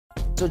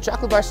So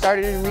Chocolate Bar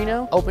started in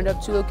Reno, opened up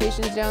 2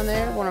 locations down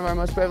there. One of our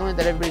most prevalent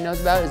that everybody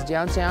knows about is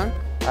downtown.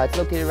 It's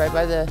located right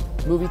by the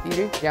movie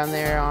theater down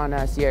there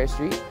on Sierra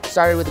Street.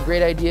 Started with a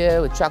great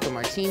idea with chocolate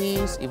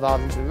martinis,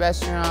 evolved into a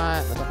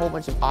restaurant with a whole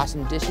bunch of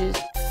awesome dishes.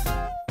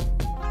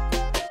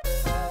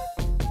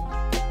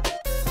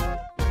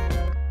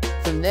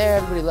 From there,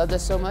 everybody loved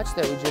us so much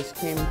that we just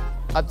came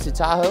up to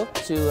Tahoe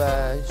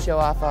to show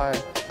off our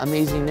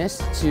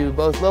amazingness to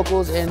both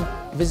locals and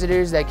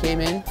visitors that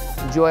came in.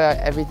 Enjoy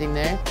everything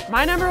there.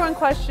 My #1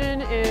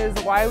 question is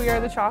why we are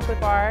the Chocolate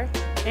Bar.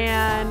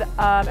 And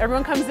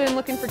everyone comes in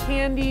looking for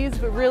candies,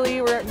 but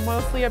really we're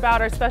mostly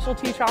about our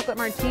specialty chocolate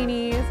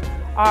martinis,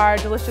 our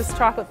delicious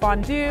chocolate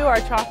fondue,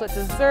 our chocolate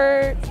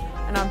desserts,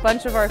 and a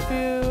bunch of our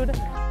food.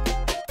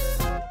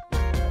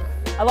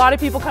 A lot of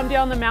people come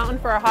down the mountain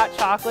for our hot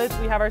chocolates.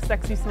 We have our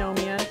Sexy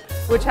Snowman,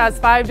 which has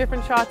 5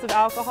 different shots of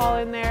alcohol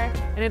in there,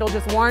 and it'll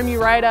just warm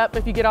you right up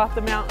if you get off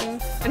the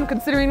mountain. And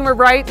considering we're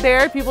right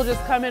there, people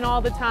just come in all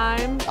the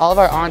time. All of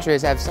our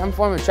entrees have some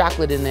form of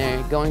chocolate in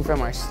there, going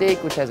from our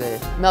steak, which has a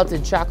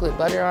melted chocolate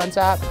butter on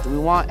top. We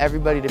want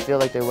everybody to feel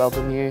like they're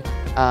welcome here.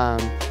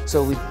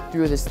 So we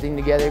threw this thing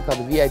together called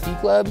the VIP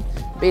Club.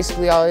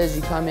 Basically all it is,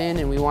 you come in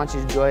and we want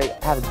you to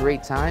have a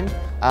great time.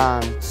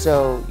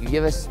 So you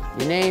give us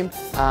your name,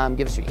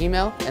 give us your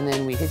email, and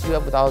then we hit you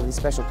up with all of these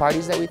special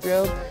parties that we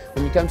throw.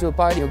 When you come to a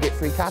party, you'll get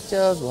free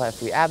cocktails, we'll have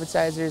free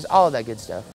appetizers, all of that good stuff.